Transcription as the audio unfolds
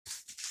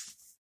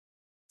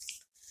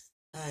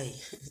Hi,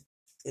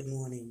 good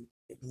morning.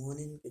 Good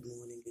morning, good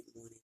morning, good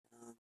morning.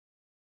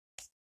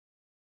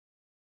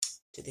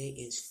 Today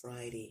is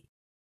Friday.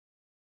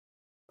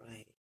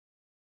 Friday.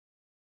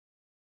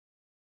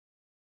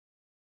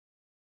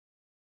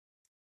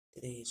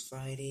 Today is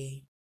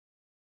Friday,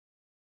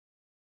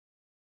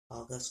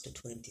 August the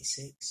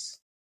 26th,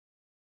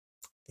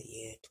 the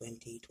year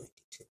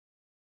 2022.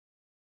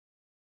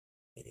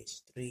 It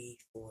is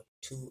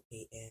 3:42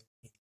 a.m.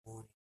 in the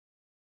morning.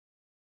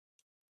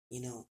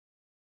 You know,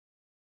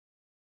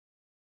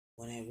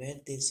 when I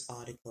read this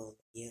article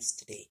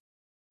yesterday,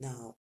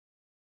 now,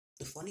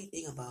 the funny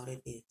thing about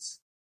it is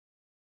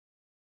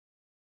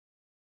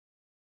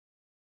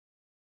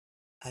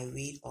I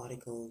read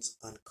articles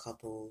on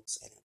couples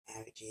and on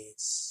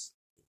marriages,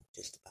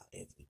 just about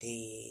every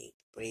day,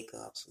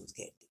 breakups, who's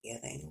getting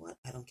together. You know what?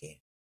 I don't care.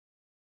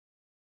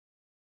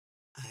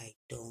 I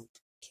don't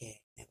care,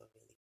 never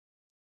really.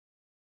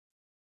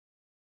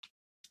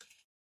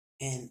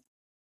 And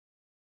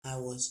I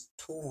was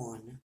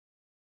torn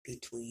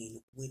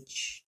between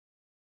which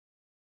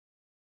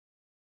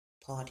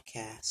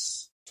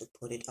podcast to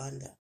put it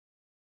under.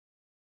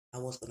 I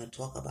was going to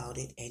talk about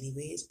it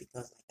anyways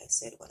because, like I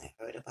said, when I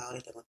heard about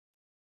it,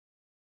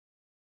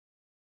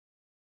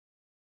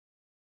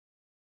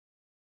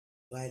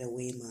 right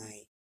away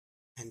my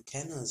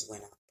antennas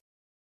went up,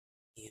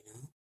 you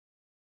know.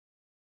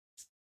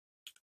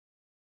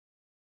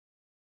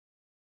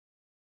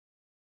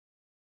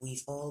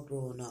 We've all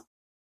grown up,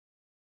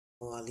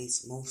 or at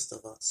least most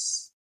of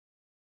us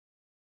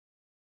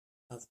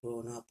have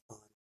grown up on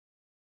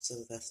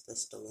Sylvester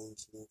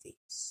Stallone's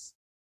movies.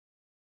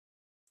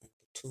 And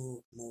the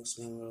two most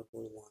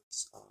memorable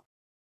ones are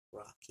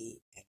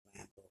Rocky and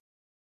Rambo.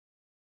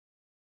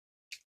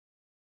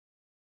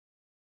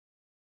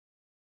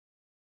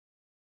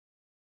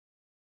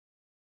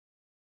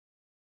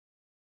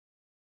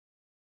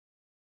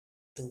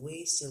 The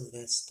way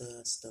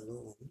Sylvester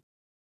Stallone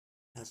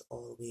has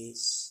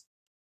always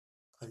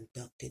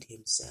conducted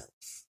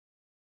himself,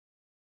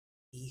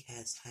 he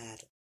has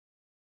had,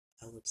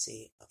 I would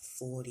say,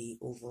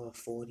 over a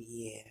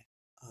 40-year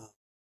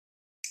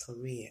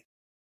career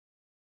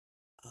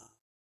uh,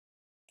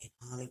 in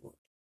Hollywood.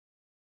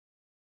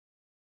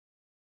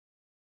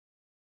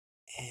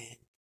 And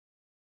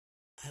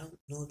I don't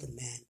know the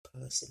man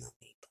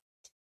personally, but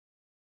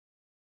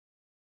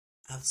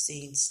I've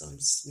seen some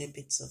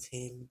snippets of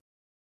him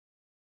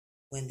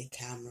when the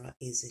camera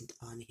isn't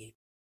on him.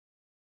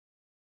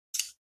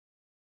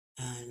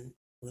 And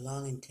with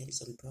all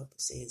intents and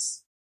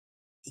purposes,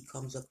 he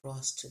comes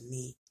across to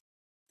me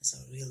as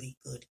a really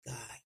good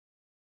guy.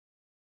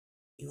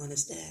 You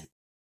understand?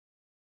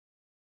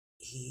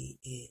 He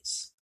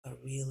is a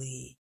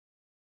really,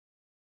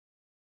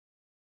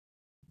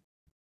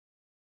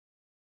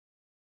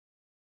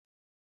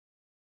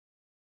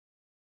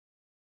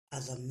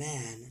 as a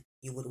man,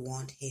 you would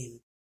want him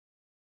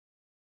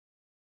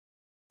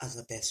as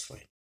a best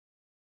friend.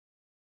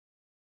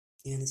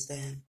 You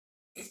understand?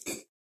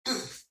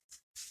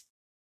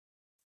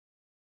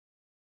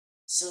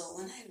 So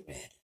when I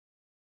read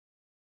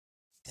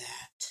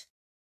that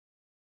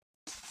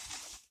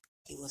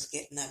he was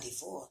getting a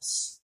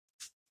divorce,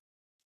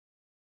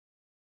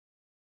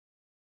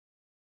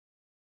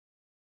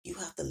 you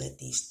have to let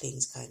these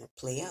things kind of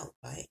play out,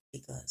 right?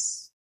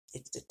 Because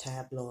it's the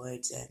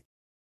tabloids and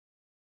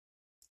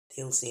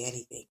they'll say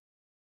anything.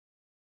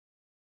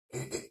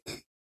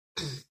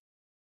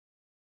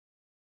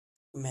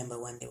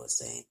 Remember when they were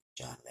saying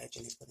John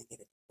Legend is going to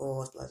get a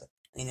divorce, blah, blah,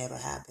 it never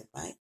happened,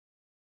 right?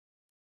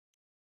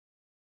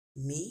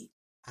 Me,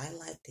 I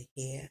like to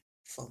hear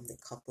from the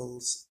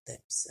couples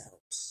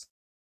themselves.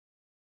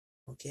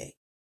 Okay?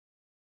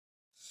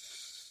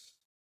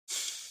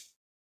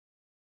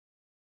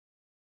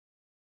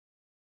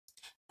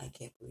 I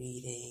kept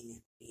reading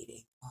and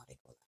reading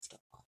article after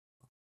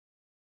article.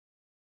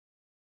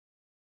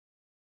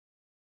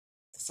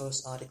 The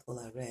first article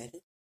I read,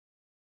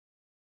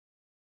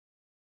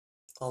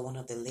 or one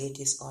of the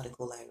latest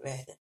article I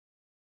read,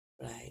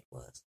 right,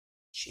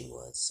 she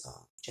was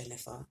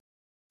Jennifer.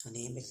 Her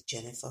name is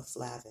Jennifer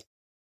Flavin.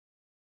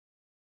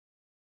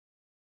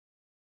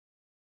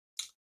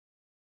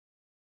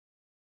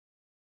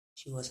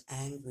 She was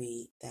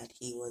angry that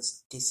he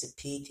was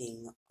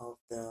dissipating of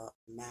the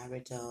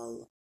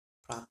marital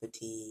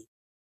property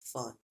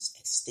funds,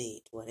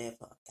 estate,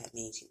 whatever. That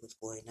means he was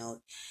going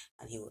out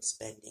and he was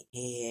spending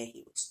here,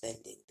 he was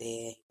spending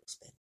there, he was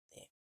spending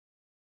there.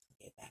 I'll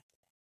get back to that.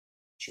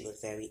 She was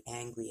very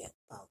angry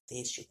about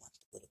this. She wants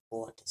to go to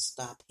court to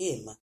stop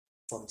him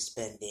from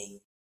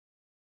spending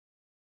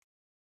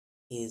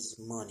his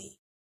money,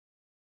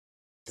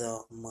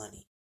 the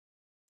money.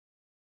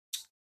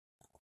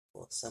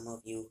 For some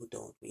of you who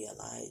don't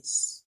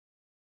realize,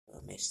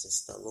 Mr.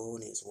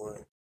 Stallone is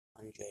worth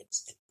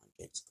hundreds and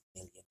hundreds of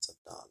millions of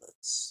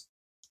dollars.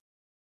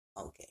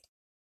 Okay.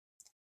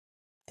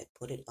 I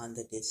put it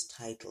under this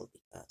title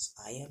because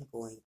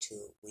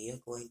we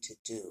are going to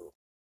do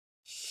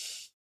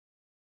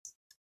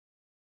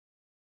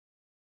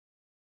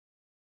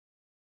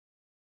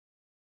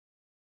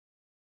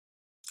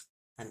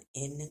and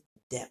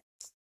in-depth.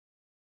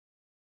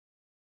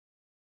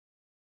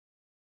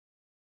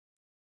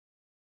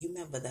 You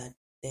remember that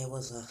there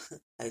was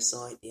I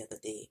saw it the other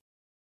day,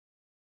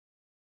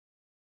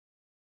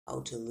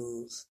 how to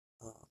lose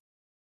a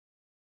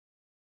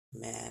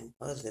man,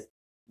 what is it?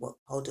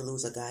 How to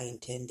lose a guy in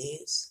 10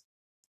 days?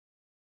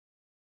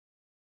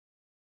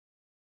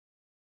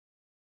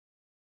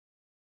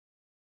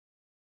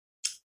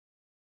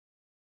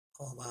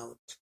 How about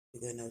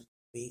we're gonna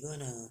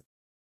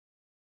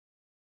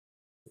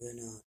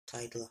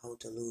title how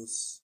to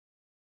lose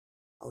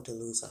a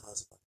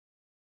husband.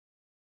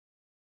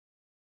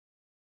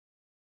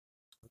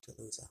 How to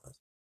lose a husband.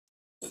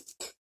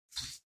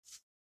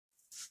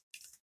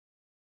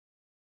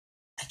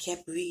 I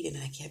kept reading.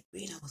 I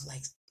was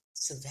like,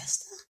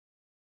 Sylvester?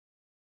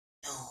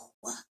 No,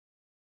 what?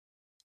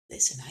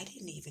 Listen, I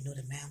didn't even know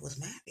the man was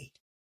married.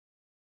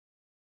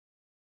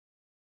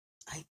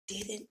 I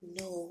didn't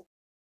know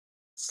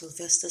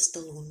Sylvester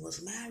Stallone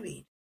was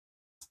married.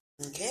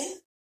 Okay?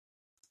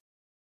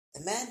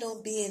 The man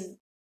don't be in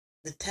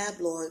the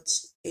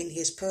tabloids in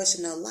his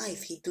personal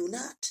life. He do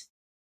not.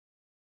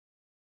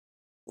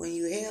 When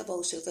you hear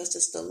about Sylvester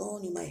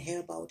Stallone, you might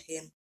hear about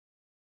him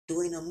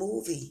doing a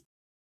movie.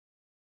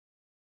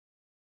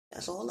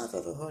 That's all I've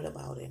ever heard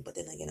about him. But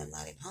then again, I'm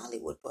not in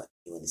Hollywood, but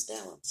you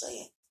understand what I'm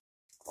saying?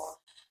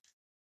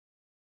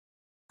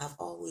 I've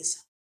always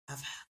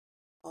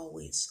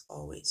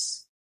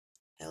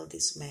held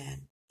this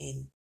man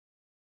in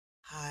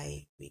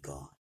high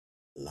regard.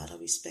 A lot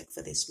of respect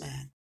for this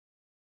man.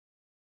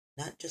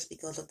 Not just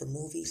because of the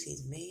movies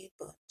he's made,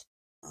 but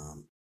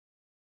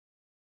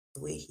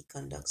the way he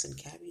conducts and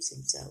carries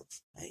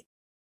himself, right?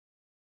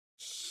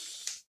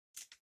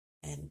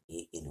 And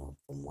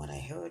from what I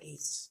heard,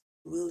 he's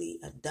really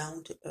a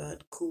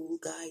down-to-earth, cool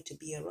guy to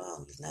be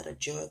around. He's not a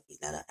jerk.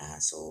 He's not an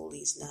asshole.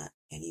 He's not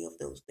any of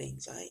those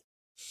things, right?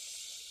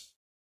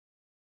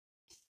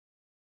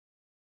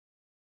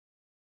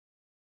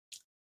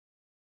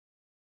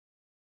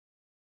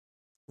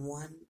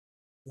 One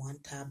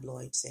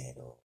tabloid said,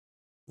 or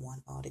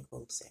one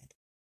article said,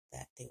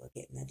 that they were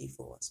getting a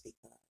divorce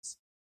because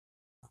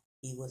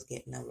he was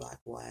getting a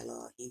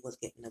Rottweiler, he was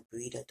getting a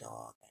breeder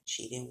dog, and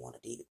she didn't want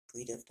a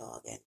breeder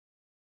dog. And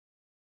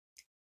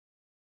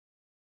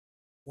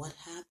what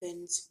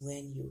happens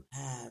when you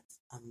have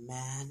a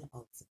man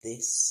of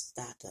this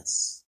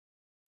status?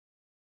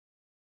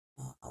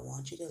 I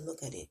want you to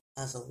look at it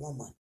as a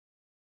woman.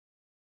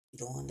 You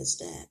don't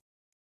understand.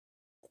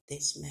 But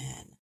this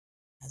man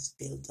has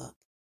built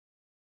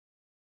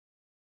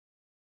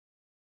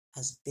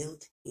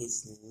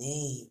his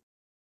name.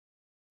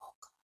 Oh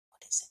God,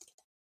 what is it?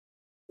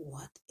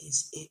 What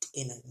is it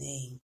in a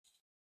name?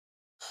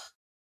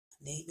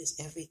 A name is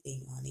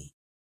everything, honey.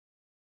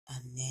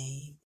 A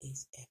name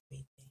is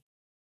everything.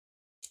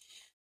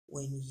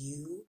 When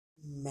you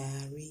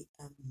marry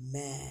a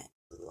man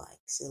like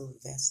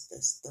Sylvester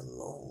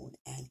Stallone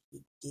and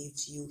he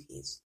gives you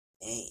his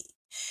name,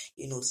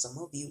 some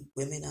of you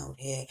women out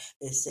here,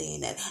 they're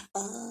saying that,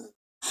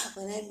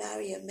 when I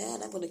marry a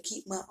man, I'm going to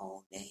keep my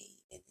own name.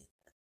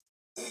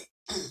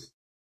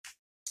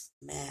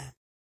 Man,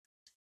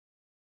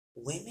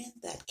 women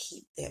that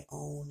keep their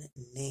own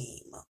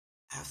name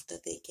after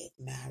they get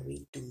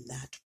married do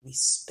not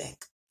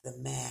respect the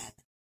man.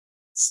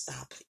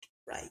 Stop it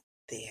right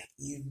there.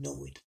 You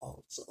know it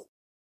also.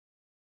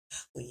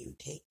 When you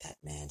take that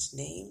man's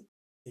name,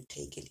 you're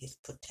taking his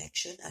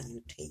protection and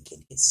you're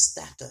taking his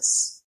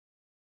status.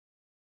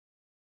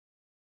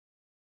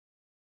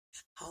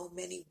 How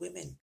many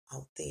women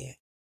out there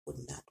would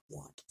not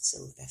want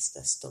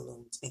Sylvester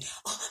Stallone's name?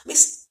 Oh,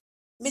 Mrs.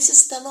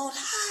 Stallone,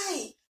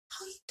 hi.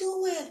 How you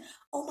doing?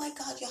 Oh my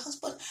God, your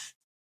husband.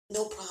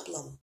 No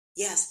problem.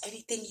 Yes,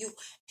 anything you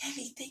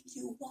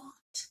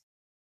want.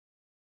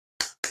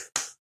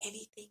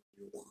 Anything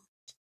you want.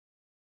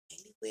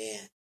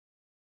 Anywhere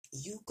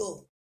you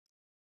go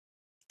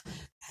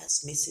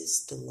as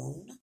Mrs.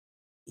 Stallone,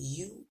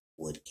 you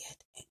would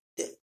get, and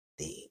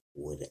they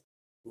would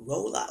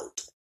roll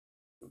out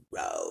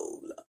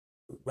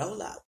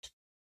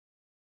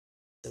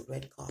the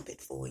red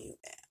carpet for you,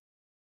 man.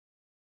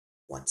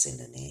 What's in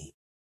the name?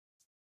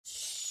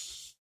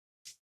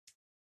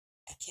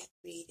 I kept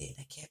reading.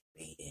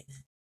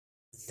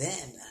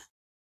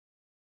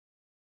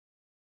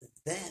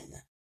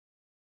 Then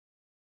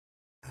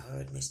I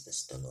heard Mr.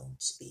 Stallone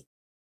speak.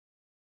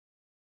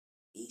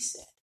 He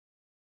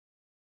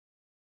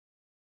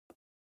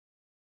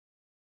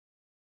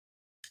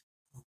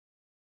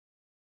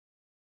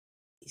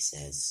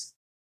says,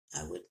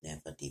 I would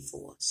never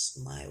divorce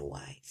my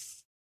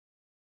wife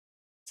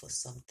for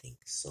something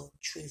so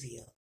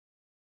trivial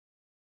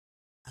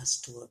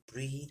as to a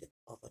breed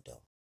of a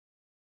dog.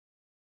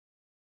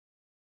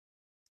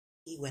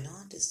 He went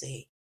on to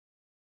say,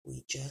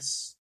 we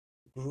just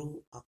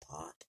grew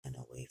apart and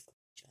away from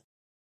each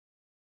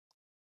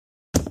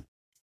other.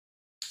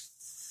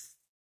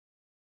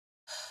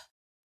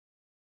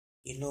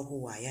 You know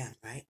who I am,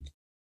 right?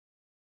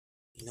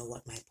 You know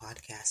what my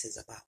podcast is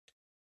about.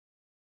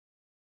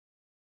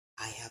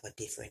 I have a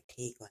different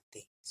take on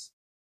things.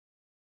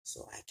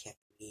 So I kept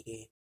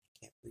reading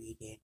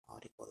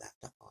article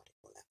after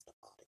article after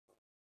article.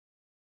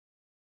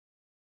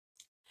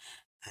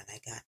 And I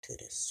got to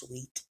the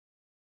sweet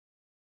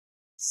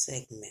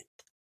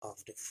segment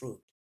of the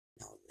fruit.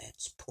 Now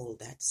let's pull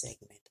that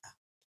segment out.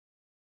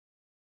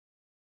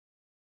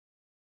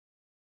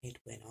 It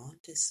went on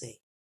to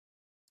say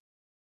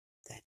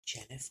that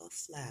Jennifer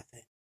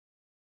Flavin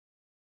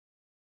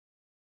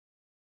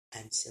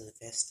and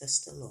Sylvester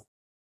Stallone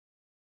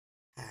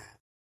have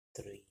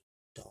 3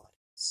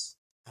 daughters.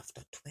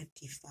 After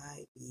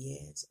 25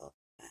 years of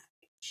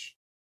marriage,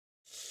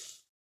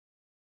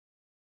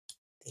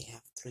 they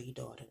have 3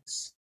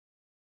 daughters.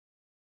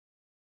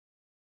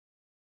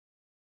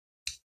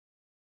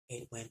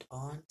 It went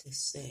on to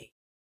say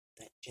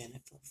that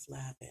Jennifer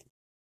Flavin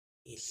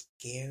is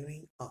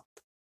gearing up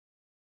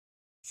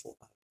for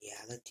a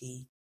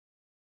reality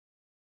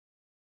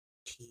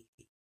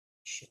TV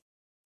show.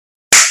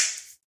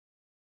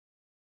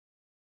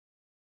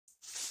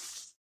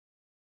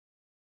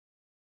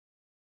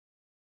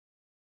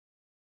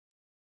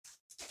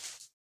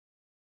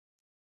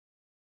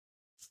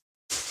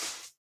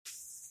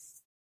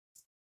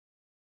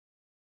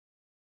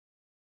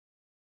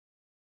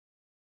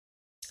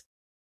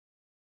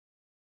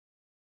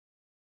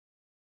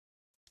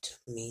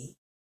 To me,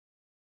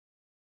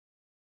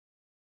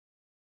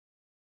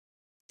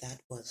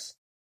 that was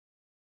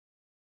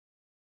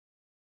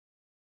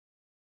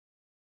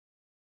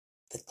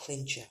the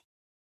clincher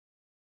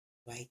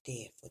right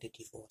there for the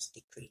divorce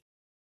decree.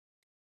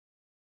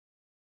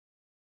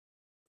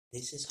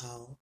 This is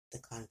how the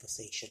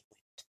conversation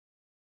went.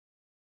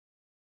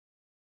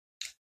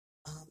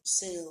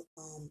 So,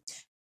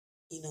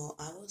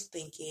 I was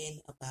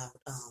thinking about,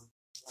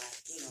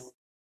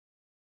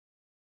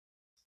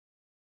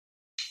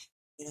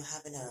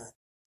 having a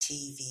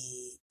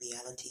TV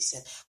reality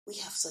set. We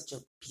have such a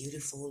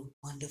beautiful,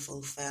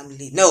 wonderful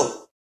family.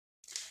 No!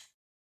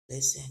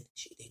 Listen,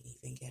 she didn't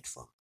even get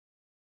far.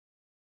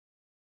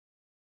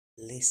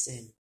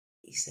 Listen.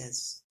 He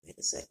says, wait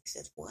a sec. He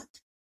says, what?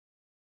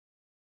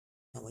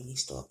 Now, when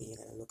he's talking, you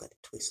gotta look at the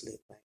twist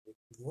lip, right?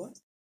 What?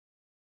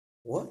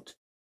 What?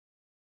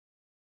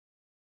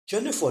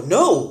 Jennifer,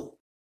 no!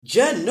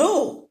 Jen,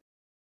 no!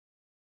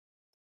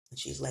 And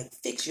she's like,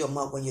 fix your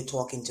mouth when you're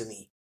talking to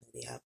me. And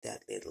they have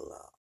that little,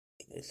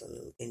 it's a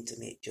little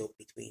intimate joke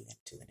between them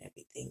two and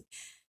everything.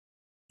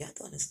 You have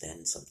to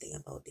understand something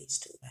about these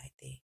two right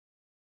there.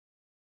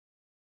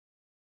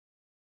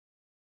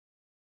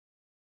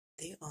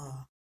 They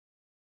are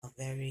a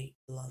very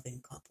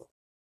loving couple.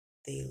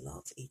 They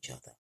love each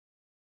other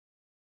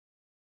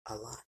a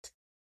lot.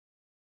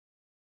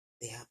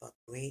 They have a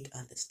great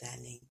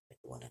understanding with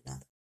one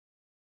another.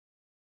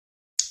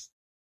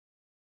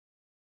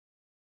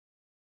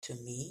 To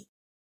me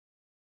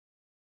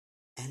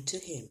and to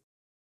him,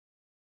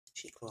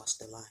 she crossed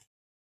the line.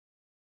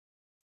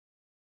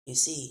 You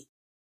see,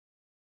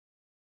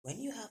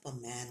 when you have a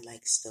man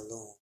like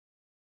Stallone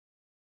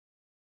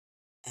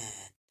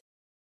and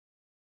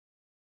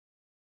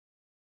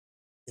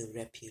the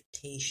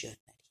reputation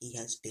that he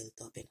has built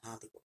up in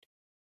Hollywood,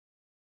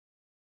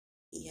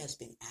 he has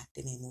been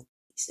acting in movies.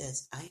 He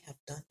says, I have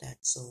done that,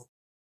 so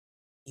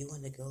you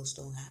and the girls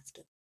don't have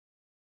to.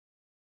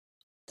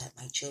 That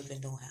my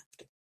children don't have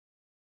to.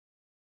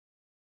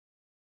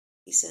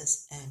 He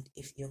says, and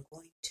if you're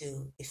going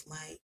to,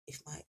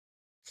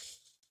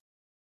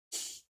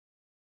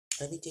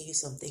 let me tell you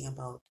something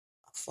about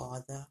a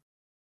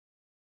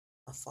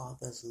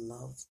father's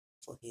love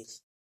for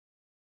his,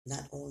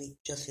 not only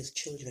just his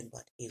children,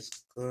 but his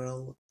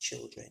girl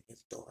children,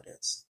 his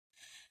daughters.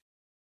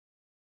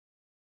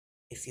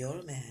 If you're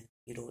a man,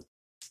 I don't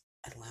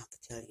have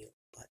to tell you,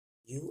 but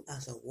you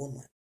as a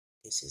woman,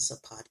 this is a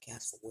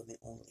podcast for women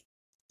only.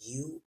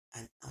 You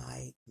and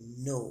I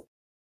know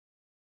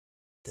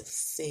the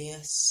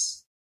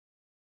fierce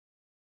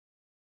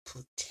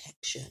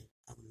protection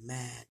a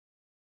man,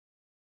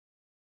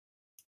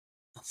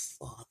 a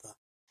father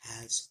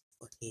has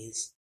for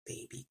his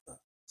baby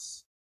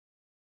girls.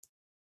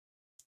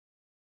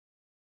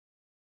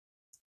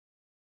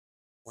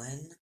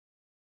 When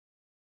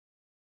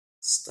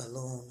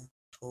Stallone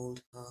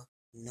told her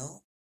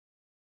no,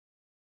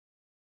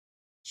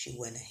 she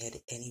went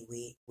ahead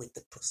anyway with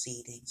the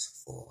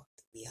proceedings for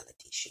the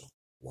reality show.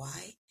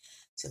 Why?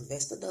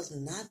 Sylvester does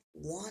not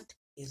want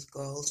his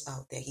girls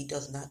out there. He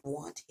does not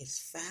want his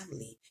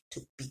family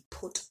to be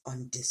put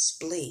on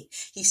display.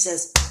 He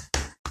says,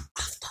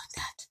 I've done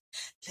that.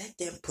 Let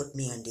them put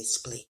me on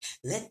display.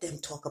 Let them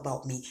talk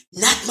about me,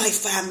 not my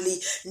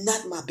family,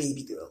 not my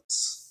baby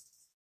girls.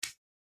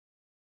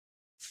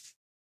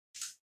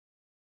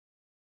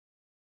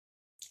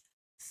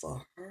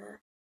 For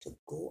her to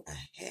go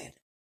ahead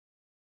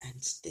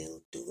and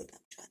still do it,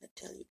 I'm trying to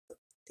tell you,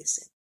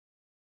 listen,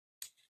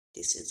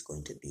 this is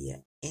going to be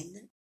an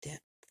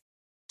in-depth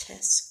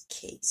test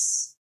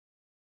case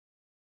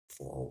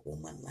for a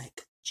woman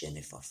like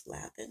Jennifer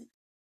Flavin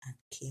and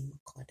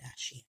Kim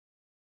Kardashian.